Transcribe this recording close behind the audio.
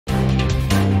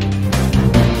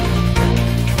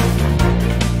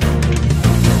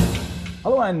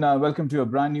and welcome to a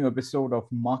brand new episode of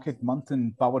Market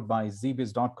Manthan powered by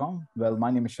ZBiz.com. Well,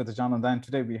 my name is Shatajanand, and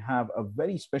today we have a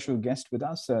very special guest with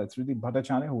us, Trideep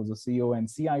Bhattacharya, who is the CEO and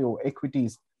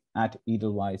CIO-Equities at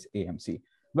Edelweiss AMC.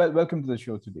 Well, welcome to the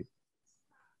show, Trideep.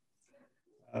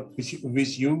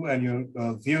 Wish you and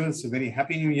your viewers a very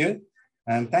happy new year,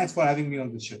 and thanks for having me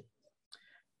on the show.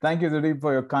 Thank you, Trideep,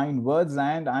 for your kind words,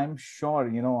 and I'm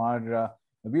sure our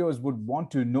viewers would want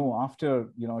to know, after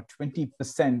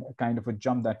 20% kind of a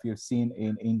jump that we have seen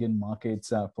in Indian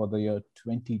markets for the year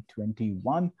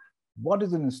 2021, what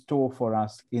is in store for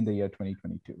us in the year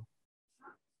 2022?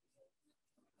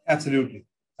 Absolutely,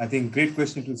 I think great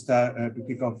question to start to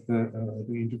kick off the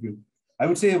interview. I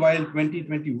would say while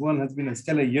 2021 has been a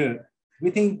stellar year, we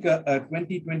think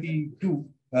 2022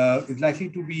 is likely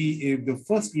to be the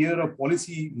first year of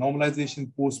policy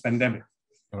normalization post-pandemic.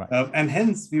 Right. And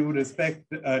hence, we would expect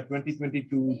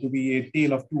 2022 to be a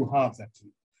tale of two halves,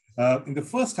 actually. In the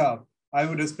first half, I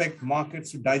would expect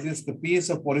markets to digest the pace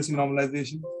of policy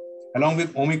normalization, along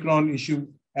with Omicron issue,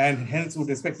 and hence would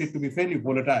expect it to be fairly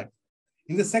volatile.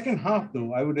 In the second half,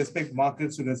 though, I would expect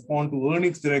markets to respond to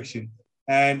earnings direction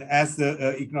and as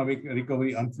the economic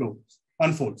recovery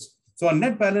unfolds. So on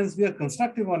net balance, we are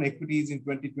constructive on equities in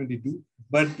 2022,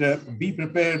 but be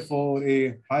prepared for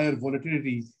a higher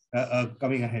volatility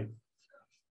coming ahead.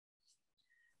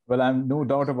 Well, I'm no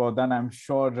doubt about that. I'm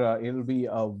sure it'll be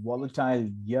a volatile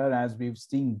year, as we've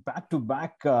seen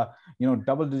back-to-back,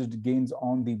 double-digit gains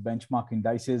on the benchmark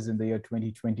indices in the year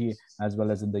 2020 as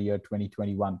well as in the year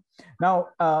 2021. Now,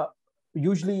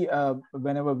 usually,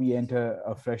 whenever we enter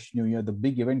a fresh new year, the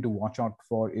big event to watch out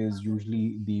for is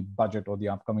usually the budget or the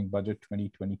upcoming budget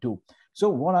 2022. So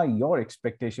what are your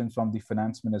expectations from the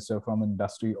finance minister from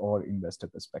industry or investor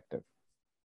perspective?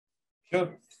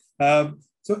 Sure.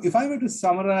 So if I were to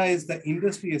summarize the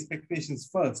industry expectations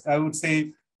first, I would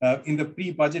say in the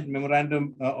pre-budget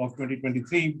memorandum of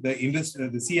 2023, the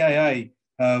CII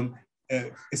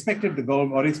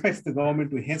expects the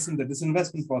government to hasten the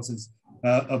disinvestment process,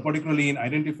 particularly in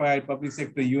identified public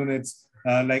sector units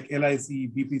like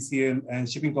LIC, BPCL, and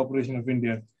Shipping Corporation of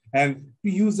India, and to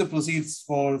use the proceeds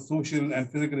for social and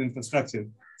physical infrastructure.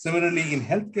 Similarly, in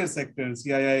healthcare sector,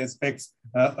 CII expects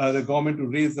the government to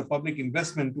raise the public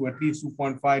investment to at least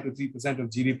 2.5 to 3%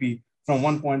 of GDP from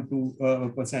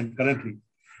 1.2% currently.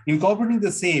 Incorporating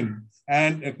the same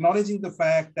and acknowledging the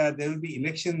fact that there will be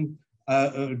election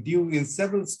due in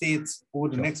several states over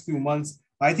the next few months,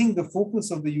 I think the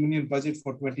focus of the union budget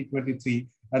for 2023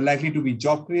 are likely to be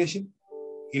job creation,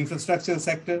 infrastructure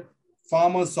sector,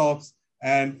 farmer softs,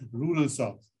 and rural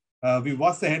softs. We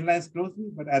watch the headlines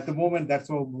closely, but at the moment, that's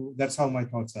how my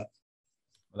thoughts are.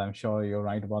 Well, I'm sure you're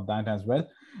right about that as well.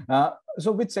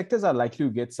 So which sectors are likely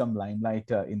to get some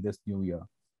limelight in this new year?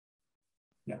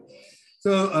 Yeah.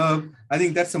 So I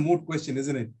think that's a moot question,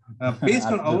 isn't it? Based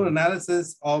on our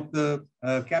analysis of the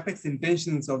capex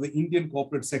intentions of the Indian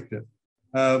corporate sector,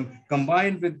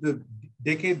 combined with the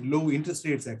decade-low interest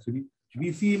rates, actually,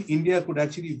 we feel India could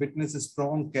actually witness a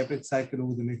strong capex cycle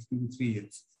over the next 2 to 3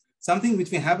 years. Something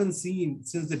which we haven't seen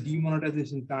since the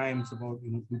demonetization times about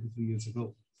 2 to 3 years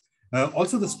ago.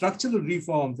 Also, the structural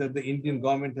reforms that the Indian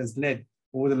government has led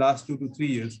over the last 2 to 3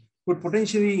 years could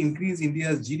potentially increase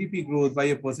India's GDP growth by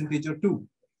a percentage or two.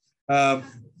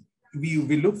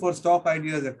 We look for stock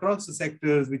ideas across the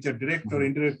sectors which are direct or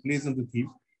indirect plays on the theme.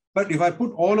 But if I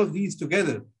put all of these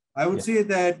together, I would say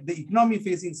that the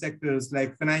economy-facing sectors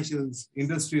like financials,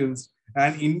 industrials,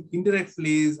 and indirect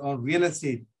plays on real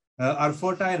estate are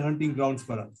fertile hunting grounds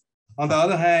for us. On the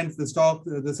other hand,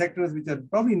 the sectors which are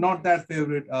probably not that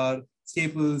favorite are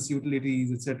staples,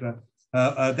 utilities, etc.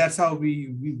 That's how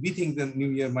we think the new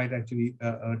year might actually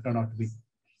turn out to be.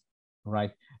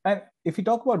 Right. And if you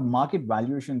talk about market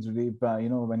valuations,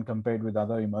 when compared with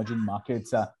other emerging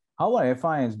markets, how are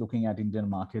FIs looking at Indian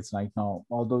markets right now?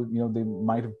 Although they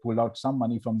might have pulled out some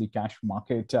money from the cash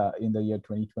market in the year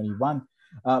 2021,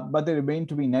 but they remain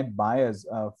to be net buyers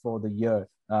for the year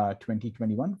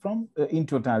 2021 from in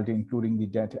totality, including the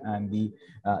debt and the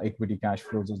equity cash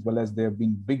flows, as well as there have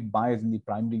been big buyers in the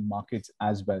primary markets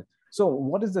as well. So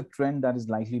what is the trend that is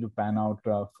likely to pan out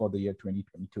for the year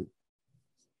 2022?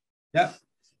 Yeah,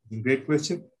 great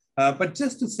question. But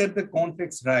just to set the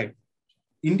context right,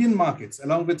 Indian markets,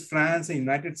 along with France and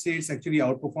United States, actually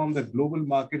outperformed the global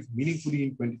markets meaningfully in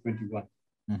 2021.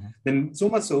 Then so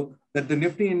much so that the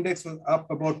Nifty index was up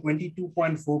about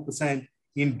 22.4%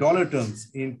 in dollar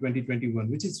terms in 2021,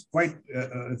 which is quite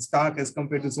stark as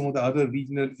compared to some of the other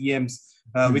regional EMs,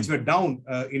 which were down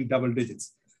in double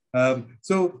digits.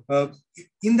 So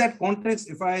in that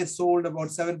context, if I sold about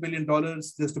 $7 billion,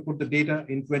 just to put the data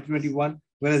in 2021,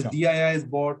 whereas Sure. DIIs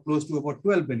bought close to about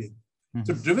 12 billion.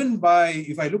 So Mhm. driven by,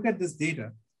 if I look at this data,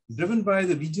 driven by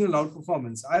the regional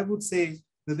outperformance, I would say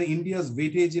that the India's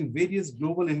weightage in various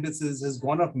global indices has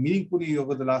gone up meaningfully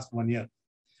over the last 1 year.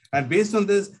 And based on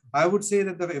this, I would say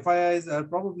that the FIIs are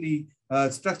probably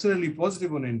structurally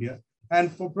positive on India and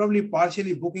for probably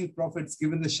partially booking profits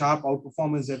given the sharp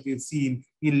outperformance that we've seen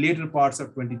in later parts of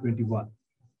 2021.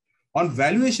 On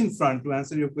valuation front, to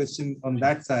answer your question on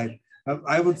that side,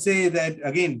 I would say that,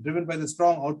 again, driven by the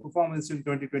strong outperformance in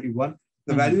 2021,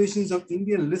 the valuations of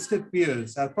Indian listed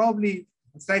peers are probably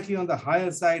slightly on the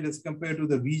higher side as compared to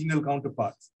the regional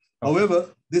counterparts. Okay. However,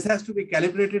 this has to be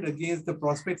calibrated against the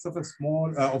prospects of a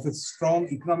strong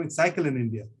economic cycle in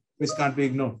India, which can't be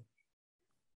ignored.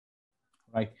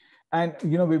 Right. And,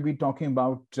 we've been talking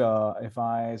about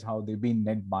FIs, how they've been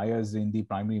net buyers in the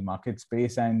primary market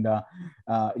space. And,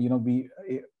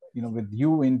 with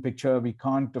you in picture, we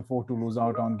can't afford to lose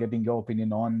out on getting your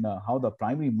opinion on how the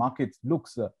primary market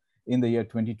looks in the year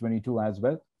 2022 as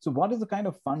well. So what is the kind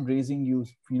of fundraising you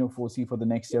foresee for the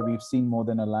next year? We've seen more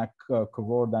than 1 lakh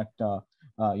crore that, the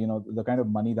kind of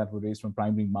money that were raised from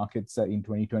primary markets in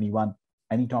 2021.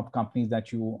 Any top companies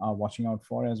that you are watching out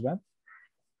for as well?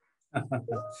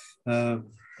 I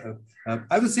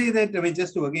would say that,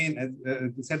 just to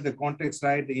again set the context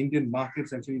right, the Indian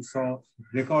markets actually saw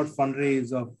record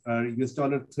fundraise of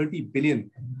 $30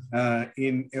 billion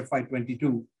in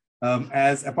FY22.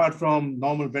 As apart from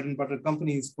normal bread and butter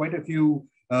companies, quite a few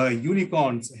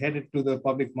unicorns headed to the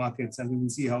public markets, and we will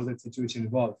see how that situation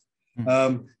evolves.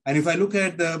 And if I look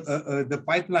at the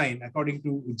pipeline, according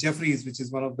to Jefferies, which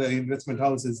is one of the investment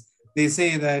houses, they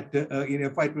say that in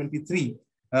FY23,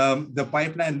 the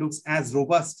pipeline looks as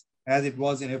robust as it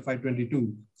was in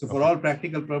FY22. So for all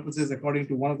practical purposes, according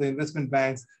to one of the investment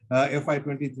banks,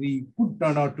 FY23 could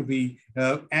turn out to be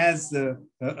as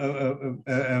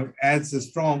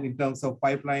strong in terms of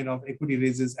pipeline of equity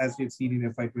raises as we've seen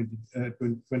in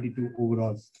FY22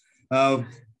 overall.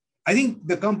 I think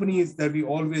the companies that we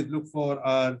always look for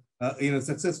are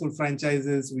successful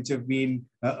franchises which have been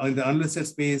in the unlisted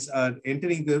space, are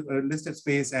entering the listed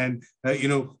space, and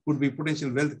could be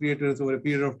potential wealth creators over a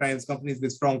period of time. Companies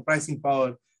with strong pricing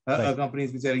power,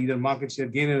 companies which are either market share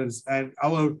gainers, and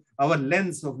our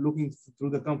lens of looking through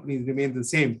the companies remains the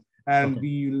same. And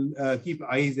we'll keep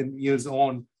eyes and ears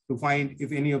on to find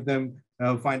if any of them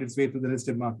find its way to the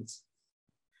listed markets.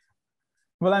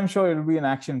 Well, I'm sure it'll be an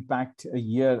action-packed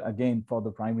year again for the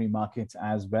primary markets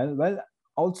as well. Well,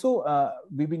 also,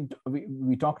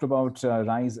 we talked about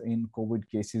rise in COVID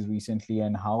cases recently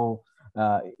and how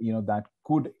that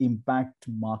could impact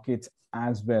markets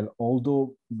as well.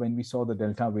 Although when we saw the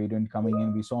Delta variant coming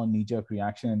in, we saw a knee-jerk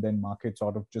reaction, and then markets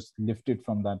sort of just lifted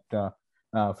from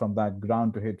that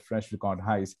ground to hit fresh record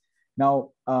highs.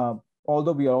 Now,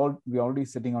 although we're already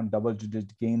sitting on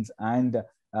double-digit gains, and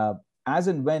as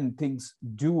and when things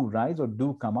do rise or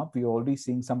do come up, we're already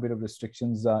seeing some bit of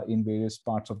restrictions in various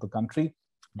parts of the country.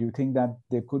 Do you think that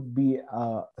there could be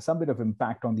some bit of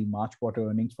impact on the March quarter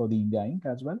earnings for the India Inc.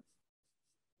 as well?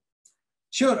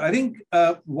 Sure. I think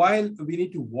while we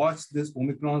need to watch this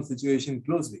Omicron situation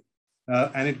closely,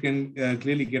 and it can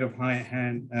clearly get off high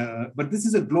hand, but this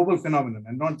is a global phenomenon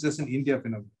and not just an India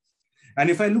phenomenon.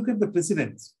 And if I look at the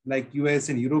precedents like US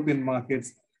and European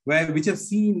markets, which have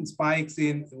seen spikes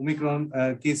in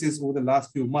Omicron cases over the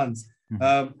last few months,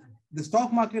 the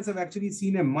stock markets have actually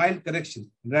seen a mild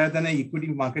correction rather than an equity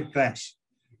market crash.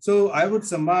 So I would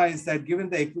surmise that given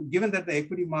that the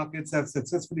equity markets have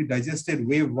successfully digested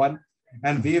wave 1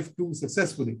 and wave 2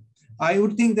 successfully, I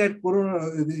would think that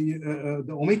the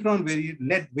Omicron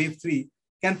variant-led wave 3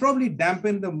 can probably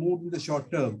dampen the mood in the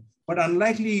short term, but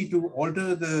unlikely to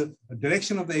alter the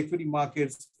direction of the equity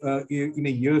markets in a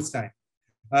year's time.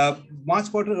 March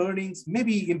quarter earnings may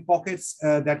be in pockets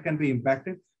that can be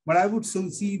impacted, but I would still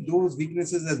see those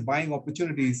weaknesses as buying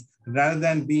opportunities rather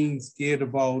than being scared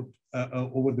about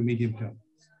over the medium term.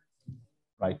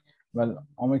 Right. Well,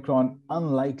 Omicron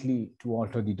unlikely to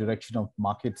alter the direction of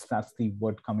markets. That's the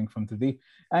word coming from today.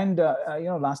 And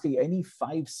lastly, any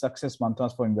 5 success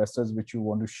mantras for investors which you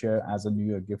want to share as a New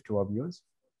Year gift to our viewers?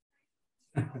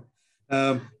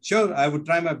 Sure, I would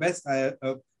try my best.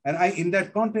 In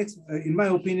that context, in my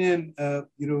opinion,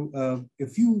 a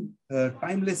few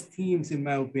timeless themes, in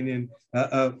my opinion,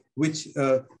 which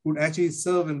could actually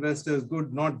serve investors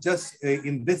good, not just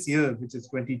in this year, which is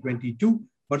 2022,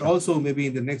 but also maybe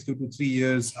in the next 2 to 3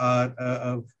 years,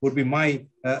 would be my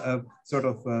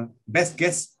best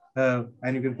guess,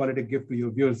 and you can call it a gift to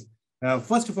your viewers.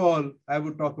 First of all, I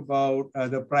would talk about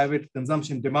the private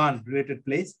consumption demand related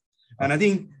plays. And I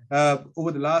think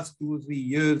over the last 2 or 3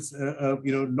 years, a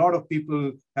lot of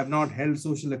people have not held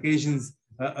social occasions,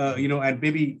 and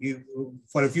maybe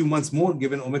for a few months more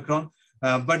given Omicron.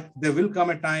 But there will come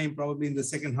a time, probably in the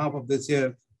second half of this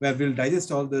year, where we'll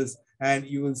digest all this and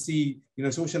you will see,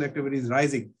 social activities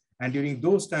rising. And during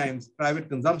those times, private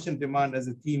consumption demand as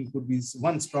a theme could be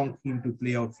one strong theme to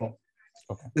play out for.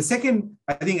 Okay. The second,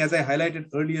 I think, as I highlighted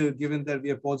earlier, given that we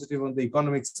are positive on the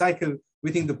economic cycle, we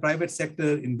think the private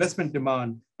sector investment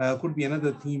demand could be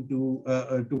another theme to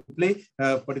play,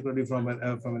 particularly from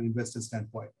an investor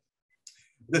standpoint.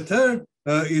 The third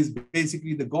is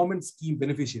basically the government scheme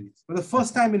beneficiaries. For the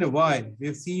first time in a while, we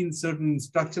have seen certain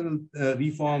structural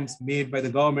reforms made by the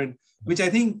government, which I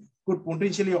think could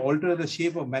potentially alter the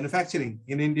shape of manufacturing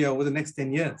in India over the next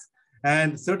 10 years.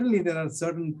 And certainly there are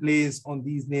certain plays on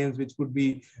these names which could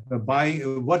be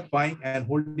worth buying and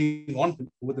holding on to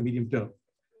over the medium term.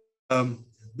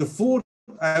 The fourth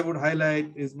I would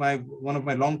highlight is one of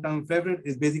my long-term favorite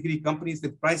is basically companies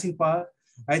with pricing power.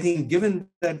 I think given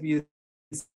that we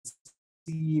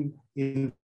see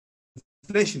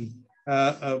inflation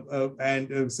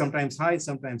and sometimes high,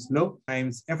 sometimes low,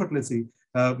 times effortlessly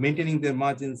maintaining their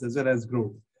margins as well as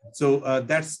growth. So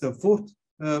that's the fourth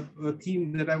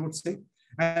theme that I would say.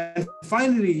 And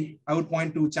finally, I would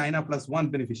point to China plus one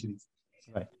beneficiaries.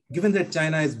 Right. Given that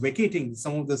China is vacating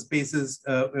some of the spaces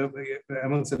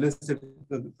amongst the listed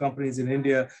companies in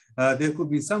India, there could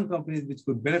be some companies which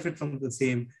could benefit from the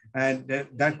same, and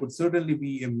that could certainly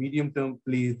be a medium-term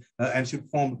play and should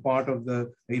form part of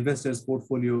the investor's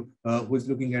portfolio who is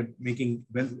looking at making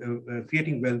wealth,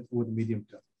 creating wealth over the medium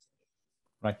term.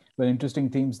 Right. Well, interesting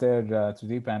themes there,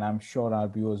 Trideep, and I'm sure our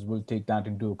viewers will take that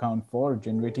into account for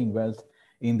generating wealth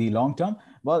in the long term.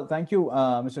 Well, thank you,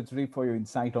 Mr. Trideep, for your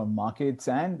insight on markets.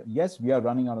 And yes, we are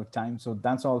running out of time. So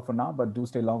that's all for now, but do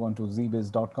stay logged on to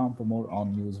zeebiz.com for more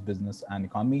on news, business, and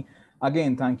economy.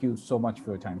 Again, thank you so much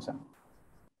for your time, sir.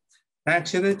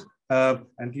 Thanks, Shailesh.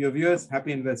 And to your viewers,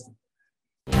 happy investing.